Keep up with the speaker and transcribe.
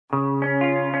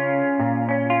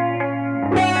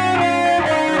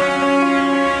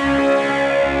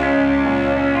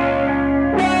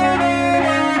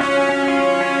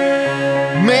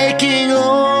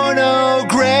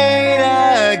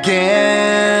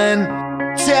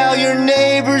Tell your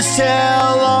neighbors,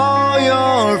 tell all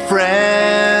your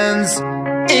friends.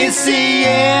 It's the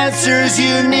answers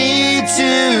you need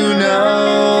to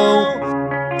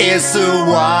know. It's the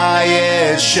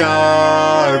Wyatt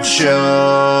Sharp Show.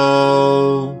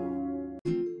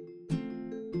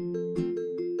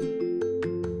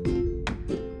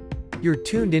 You're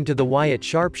tuned into the Wyatt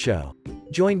Sharp Show.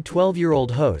 Join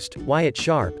 12-year-old host, Wyatt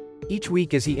Sharp, each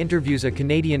week as he interviews a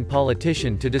Canadian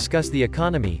politician to discuss the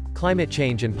economy, climate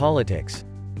change and politics.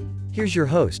 Here's your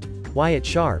host, Wyatt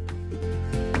Sharp.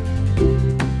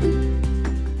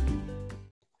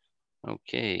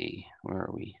 Okay, where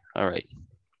are we? All right.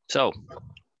 So, All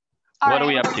what right. are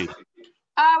we up to?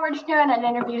 We're just doing an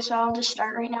interview, so I'll just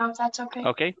start right now if that's okay.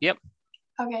 Okay, yep.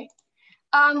 Okay.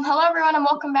 Hello, everyone, and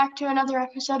welcome back to another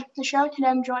episode of the show. Today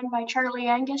I'm joined by Charlie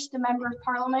Angus, the Member of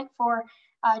Parliament for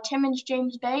Timmins,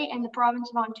 James Bay in the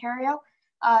province of Ontario.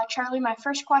 Charlie, my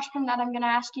first question that I'm going to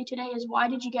ask you today is why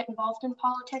did you get involved in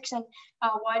politics, and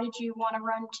why did you want to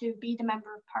run to be the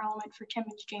Member of Parliament for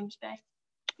Timmins, James Bay?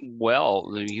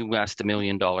 Well, you asked $1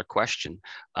 million question.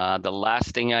 The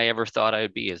last thing I ever thought I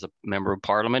would be is a member of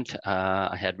parliament.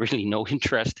 I had really no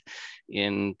interest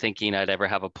in thinking I'd ever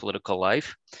have a political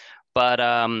life. But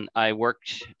I've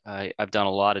done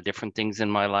a lot of different things in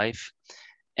my life.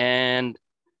 And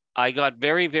I got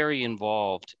very, very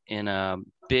involved in a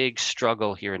big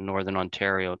struggle here in Northern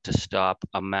Ontario to stop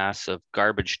a massive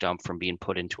garbage dump from being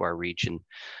put into our region.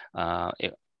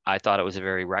 I thought it was a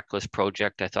very reckless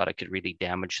project. I thought it could really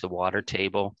damage the water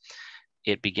table.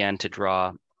 It began to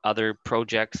draw other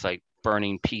projects like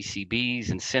burning PCBs,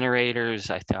 incinerators,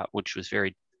 I thought, which was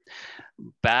very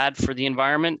bad for the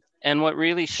environment. And what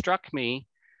really struck me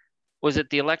was that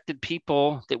the elected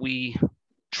people that we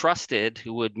trusted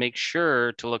who would make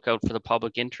sure to look out for the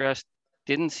public interest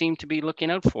didn't seem to be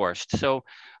looking out for us. So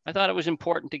I thought it was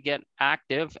important to get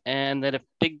active, and that if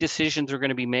big decisions were going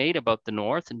to be made about the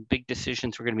North and big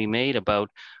decisions were going to be made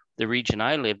about the region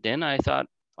I lived in, I thought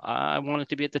I wanted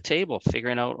to be at the table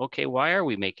figuring out, okay, why are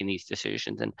we making these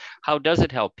decisions and how does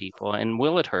it help people and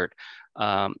will it hurt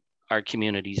our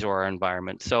communities or our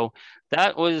environment? So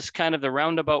that was kind of the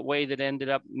roundabout way that ended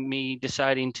up me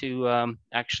deciding to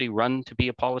actually run to be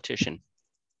a politician.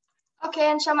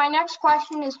 Okay, and so my next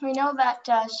question is, we know that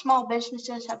small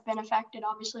businesses have been affected,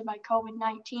 obviously, by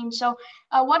COVID-19. So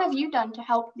what have you done to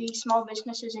help the small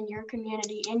businesses in your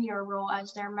community in your role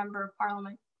as their Member of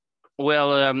Parliament?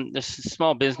 Well, the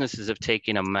small businesses have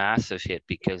taken a massive hit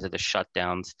because of the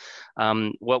shutdowns.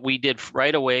 What we did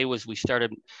right away was we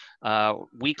started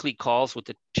weekly calls with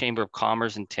the Chamber of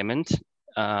Commerce in Timmins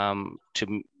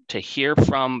to hear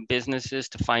from businesses,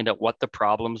 to find out what the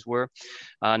problems were.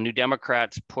 New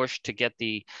Democrats pushed to get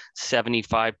the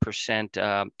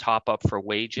 75% top up for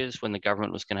wages when the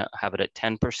government was going to have it at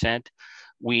 10%.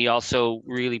 We also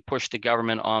really pushed the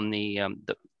government on the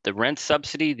rent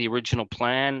subsidy. The original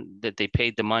plan that they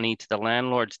paid the money to the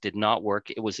landlords did not work.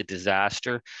 It was a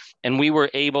disaster. And we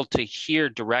were able to hear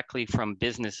directly from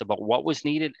business about what was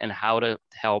needed and how to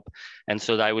help. And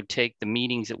so I would take the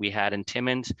meetings that we had in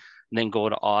Timmins and then go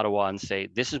to Ottawa and say,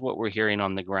 this is what we're hearing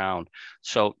on the ground.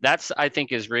 So that's, I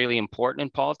think, is really important in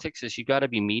politics, is you got to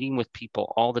be meeting with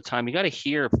people all the time. You got to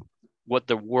hear what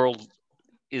the world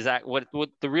is, what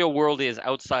the real world is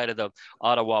outside of the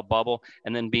Ottawa bubble,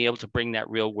 and then be able to bring that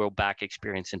real world back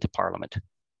experience into Parliament.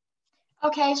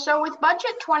 Okay, so with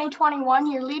Budget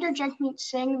 2021, your leader Jagmeet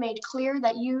Singh made clear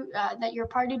that that your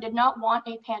party did not want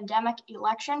a pandemic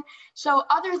election. So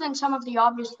other than some of the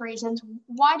obvious reasons,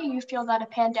 why do you feel that a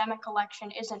pandemic election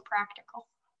isn't practical?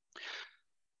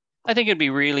 I think it'd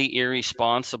be really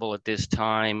irresponsible at this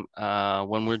time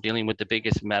when we're dealing with the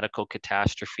biggest medical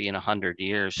catastrophe in 100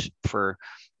 years for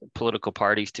political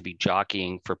parties to be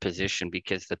jockeying for position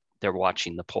because they're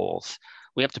watching the polls.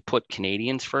 We have to put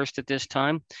Canadians first at this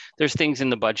time. There's things in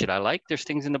the budget I like. There's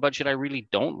things in the budget I really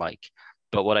don't like.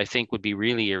 But what I think would be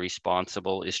really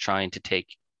irresponsible is trying to take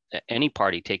any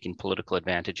party taking political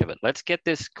advantage of it. Let's get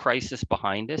this crisis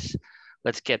behind us.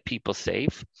 Let's get people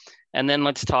safe. And then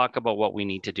let's talk about what we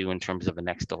need to do in terms of the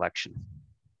next election.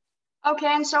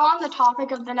 Okay, and so on the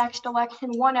topic of the next election,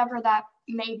 whenever that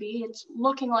may be, it's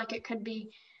looking like it could be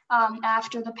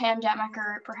after the pandemic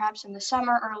or perhaps in the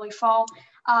summer, early fall.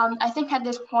 I think at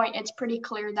this point, it's pretty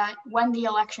clear that when the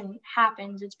election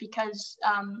happens, it's because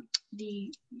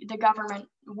the government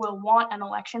will want an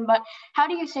election. But how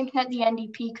do you think that the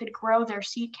NDP could grow their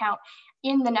seat count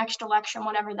in the next election,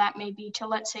 whatever that may be, to,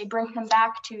 let's say, bring them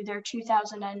back to their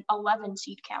 2011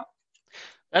 seat count?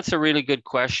 That's a really good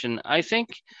question. I think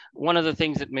one of the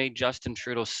things that made Justin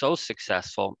Trudeau so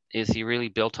successful is he really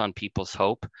built on people's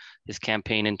hope. His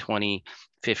campaign in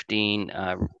 2015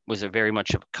 was a very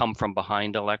much a come from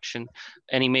behind election,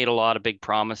 and he made a lot of big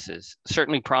promises,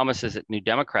 certainly promises that New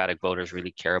Democratic voters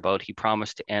really care about. He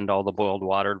promised to end all the boiled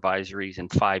water advisories in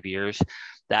 5 years.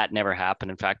 That never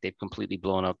happened. In fact, they've completely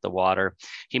blown out the water.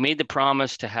 He made the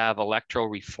promise to have electoral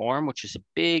reform, which is a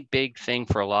big, big thing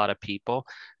for a lot of people.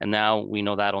 And now we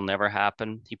know that'll never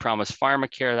happen. He promised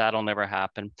pharmacare, that'll never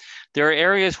happen. There are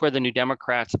areas where the New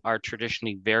Democrats are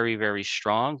traditionally very, very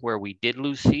strong, where we did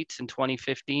lose seats in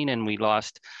 2015 and we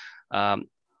lost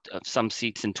some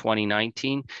seats in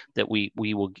 2019 that we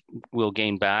will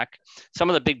gain back. Some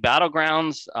of the big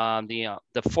battlegrounds,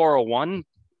 the 401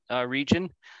 region,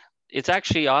 it's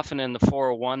actually often in the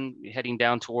 401 heading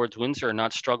down towards Windsor,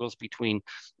 not struggles between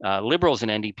Liberals and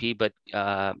NDP, but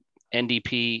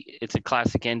NDP, it's a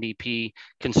classic NDP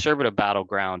conservative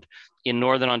battleground. In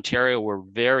Northern Ontario, we're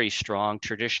very strong.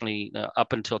 Traditionally,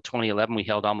 up until 2011, we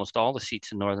held almost all the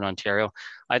seats in Northern Ontario.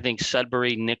 I think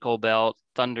Sudbury, Nickel Belt,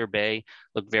 Thunder Bay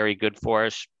look very good for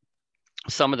us.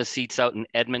 Some of the seats out in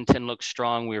Edmonton look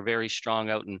strong. We're very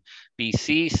strong out in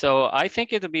BC. So I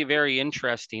think it'll be a very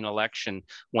interesting election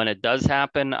when it does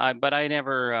happen. But I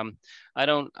never, I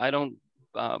don't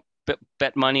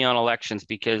bet money on elections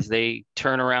because they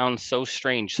turn around so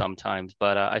strange sometimes.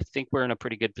 But I think we're in a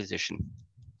pretty good position.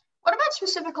 What about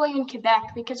specifically in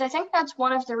Quebec? Because I think that's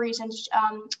one of the reasons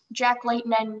Jack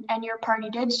Layton and your party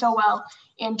did so well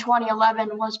in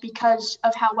 2011 was because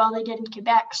of how well they did in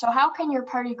Quebec. So how can your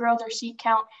party grow their seat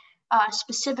count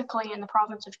specifically in the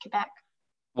province of Quebec?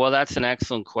 Well, that's an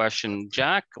excellent question.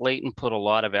 Jack Layton put a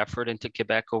lot of effort into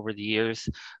Quebec over the years,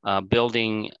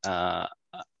 building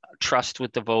trust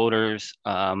with the voters.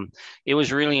 It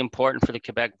was really important for the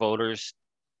Quebec voters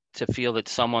to feel that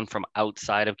someone from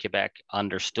outside of Quebec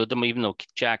understood them, even though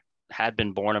Jack had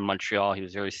been born in Montreal. He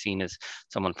was very seen as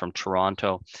someone from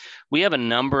Toronto. We have a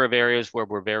number of areas where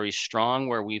we're very strong,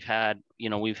 where we've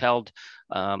held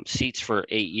seats for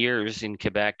 8 years in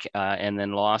Quebec and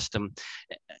then lost them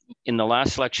in the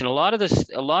last election. A lot of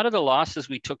the losses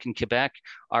we took in Quebec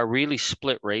are really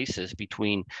split races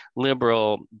between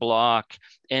Liberal, Bloc,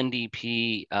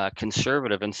 NDP,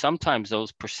 Conservative, and sometimes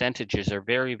those percentages are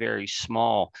very, very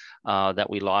small that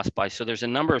we lost by. So there's a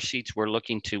number of seats we're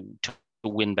looking to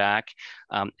win back,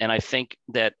 and I think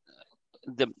that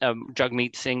the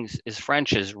Jagmeet Singh's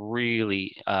French is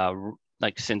really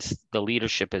since the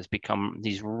leadership has become,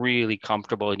 he's really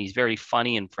comfortable and he's very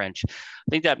funny in French. I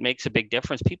think that makes a big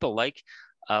difference. People like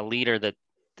a leader that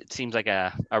it seems like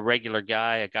a regular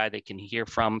guy, a guy they can hear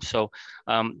from. So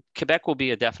Quebec will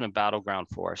be a definite battleground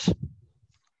for us.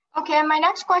 Okay, and my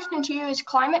next question to you is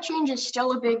climate change is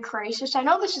still a big crisis. I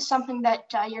know this is something that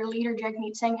your leader,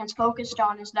 Jagmeet Singh, has focused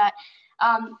on, is that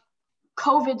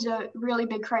COVID's a really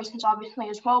big crisis, obviously,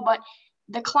 as well, but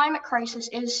the climate crisis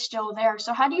is still there.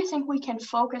 So how do you think we can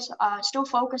still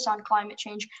focus on climate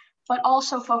change, but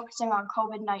also focusing on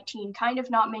COVID-19, kind of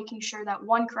not making sure that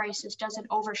one crisis doesn't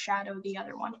overshadow the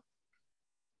other one?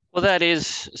 Well, that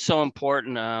is so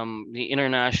important. The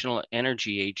International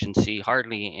Energy Agency,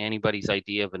 hardly anybody's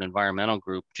idea of an environmental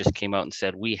group, just came out and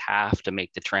said, we have to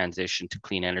make the transition to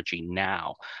clean energy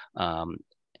now.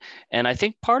 And I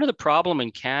think part of the problem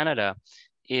in Canada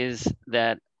is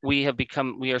that we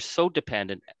are so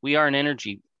dependent. We are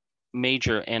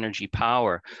major energy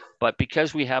power, but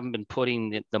because we haven't been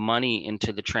putting the money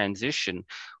into the transition,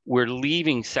 we're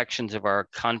leaving sections of our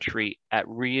country at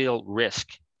real risk.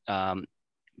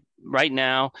 Right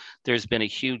now, there's been a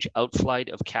huge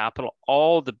outflight of capital.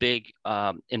 All the big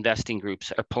investing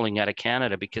groups are pulling out of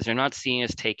Canada because they're not seeing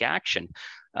us take action.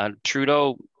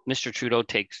 Mr. Trudeau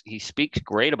he speaks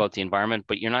great about the environment,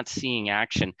 but you're not seeing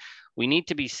action. We need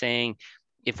to be saying,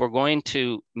 if we're going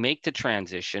to make the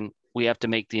transition, we have to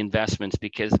make the investments,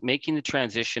 because making the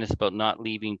transition is about not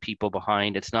leaving people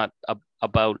behind. It's not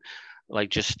about like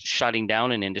just shutting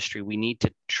down an industry. We need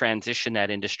to transition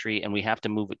that industry, and we have to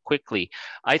move it quickly.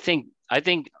 I think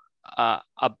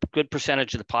a good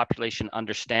percentage of the population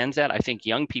understands that. I think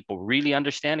young people really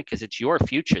understand it because it's your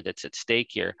future that's at stake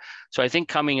here. So I think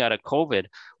coming out of COVID,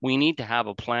 we need to have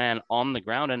a plan on the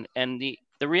ground. And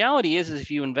the reality is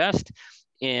if you invest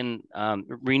in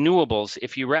renewables,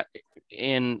 if you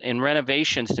in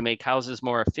renovations to make houses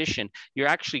more efficient, you're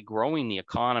actually growing the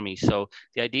economy. So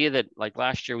the idea that, like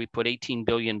last year, we put $18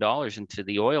 billion into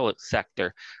the oil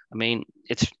sector. I mean,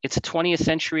 it's a 20th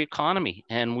century economy,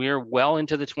 and we're well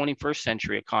into the 21st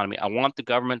century economy. I want the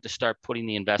government to start putting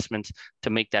the investments to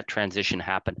make that transition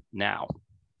happen now.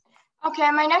 Okay,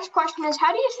 my next question is,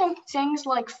 how do you think things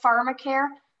like pharmacare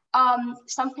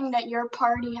something that your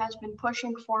party has been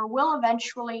pushing for will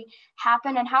eventually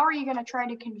happen? And how are you going to try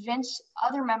to convince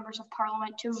other members of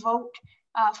parliament to vote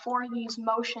for these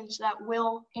motions that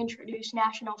will introduce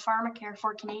national pharmacare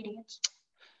for Canadians?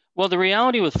 Well, the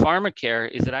reality with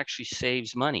pharmacare is it actually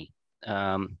saves money.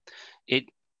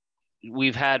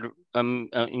 We've had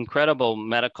incredible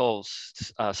medical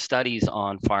studies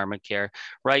on pharmacare.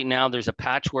 Right now, there's a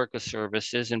patchwork of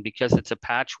services, and because it's a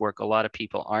patchwork, a lot of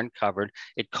people aren't covered.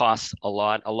 It costs a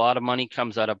lot. A lot of money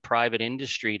comes out of private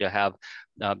industry to have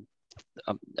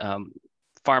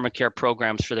pharmacare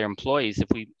programs for their employees.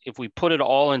 If we put it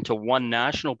all into one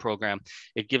national program,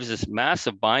 it gives us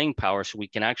massive buying power, so we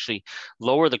can actually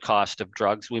lower the cost of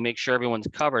drugs. We make sure everyone's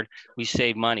covered. We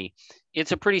save money.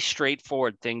 It's a pretty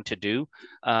straightforward thing to do,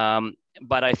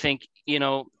 but I think,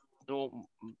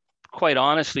 quite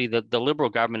honestly, the Liberal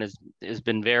government has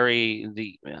been very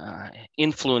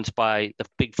influenced by the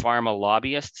big pharma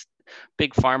lobbyists.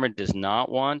 Big pharma does not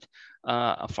want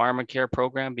a pharmacare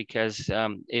program because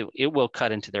it will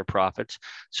cut into their profits.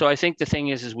 So I think the thing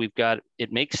is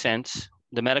it makes sense.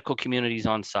 The medical community's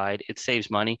on side. It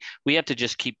saves money. We have to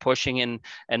just keep pushing, and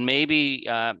maybe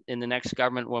in the next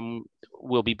government, when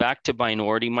we'll be back to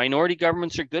minority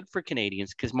governments are good for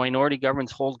Canadians because minority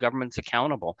governments hold governments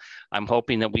accountable. I'm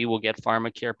hoping that we will get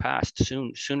pharmacare passed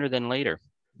sooner than later.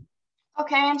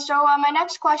 Okay, and so my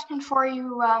next question for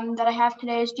you that I have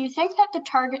today is, do you think that the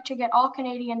target to get all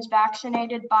Canadians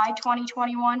vaccinated by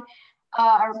 2021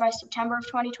 or by September of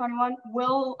 2021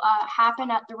 will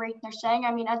happen at the rate they're saying?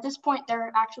 I mean, at this point,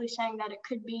 they're actually saying that it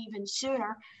could be even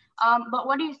sooner. But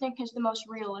what do you think is the most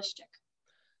realistic?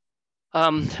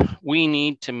 We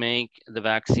need to make the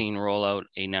vaccine rollout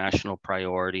a national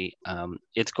priority.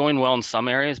 It's going well in some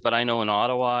areas, but I know in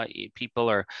Ottawa, people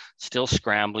are still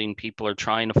scrambling. People are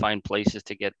trying to find places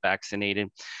to get vaccinated.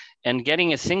 And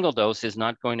getting a single dose is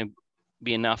not going to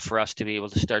be enough for us to be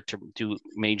able to start to do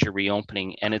major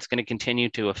reopening. And it's going to continue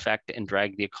to affect and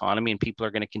drag the economy, and people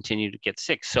are going to continue to get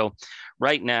sick. So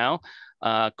right now,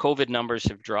 COVID numbers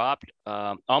have dropped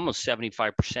almost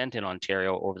 75% in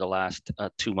Ontario over the last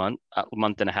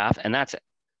month and a half, and that's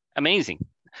amazing.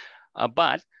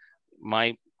 But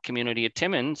my community at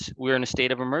Timmins, we're in a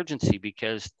state of emergency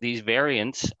because these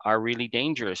variants are really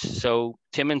dangerous. So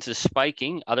Timmins is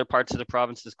spiking, other parts of the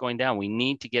province is going down. We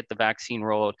need to get the vaccine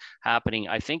rollout happening.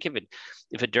 I think if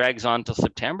it drags on till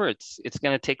September, it's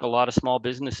going to take a lot of small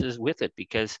businesses with it,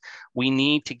 because we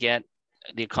need to get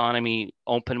the economy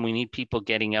open. We need people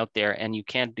getting out there, and you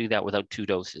can't do that without 2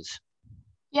 doses.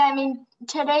 Yeah, I mean,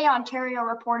 today Ontario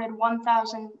reported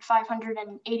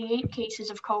 1,588 cases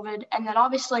of COVID, and then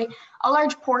obviously a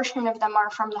large portion of them are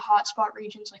from the hotspot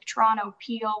regions like Toronto,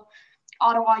 Peel,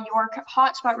 Ottawa, York,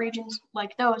 hotspot regions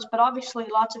like those. But obviously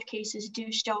lots of cases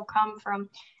do still come from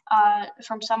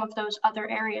some of those other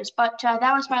areas. But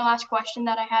that was my last question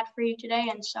that I had for you today,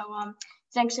 and so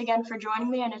thanks again for joining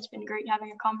me, and it's been great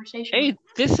having a conversation. Hey,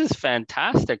 this is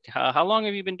fantastic. How long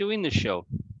have you been doing this show?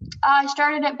 I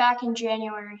started it back in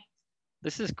January.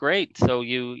 This is great. So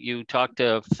you talk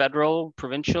to federal,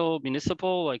 provincial,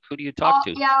 municipal, like who do you talk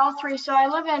to? Yeah, all three. So I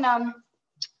live in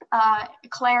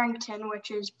Clarington,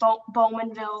 which is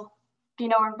Bowmanville. Do you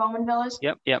know where Bowmanville is?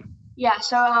 Yep. Yeah,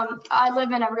 so I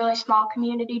live in a really small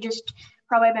community, just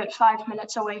probably about 5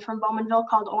 minutes away from Bowmanville,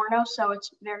 called Orno, so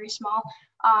it's very small.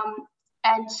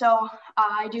 And so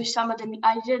I did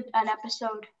an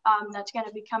episode that's going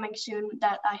to be coming soon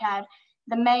that I had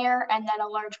the mayor and then a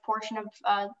large portion of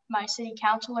my city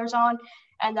councilors on.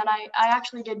 And then I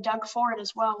actually did Doug Ford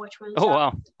as well, which was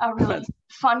a really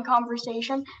fun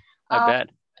conversation. I bet.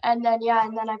 And then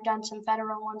I've done some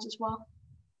federal ones as well.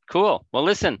 Cool. Well,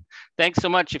 listen, thanks so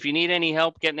much. If you need any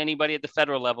help getting anybody at the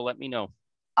federal level, let me know.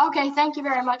 Okay. Thank you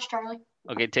very much, Charlie.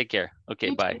 Okay. Take care. Okay.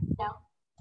 You bye. too. Yeah.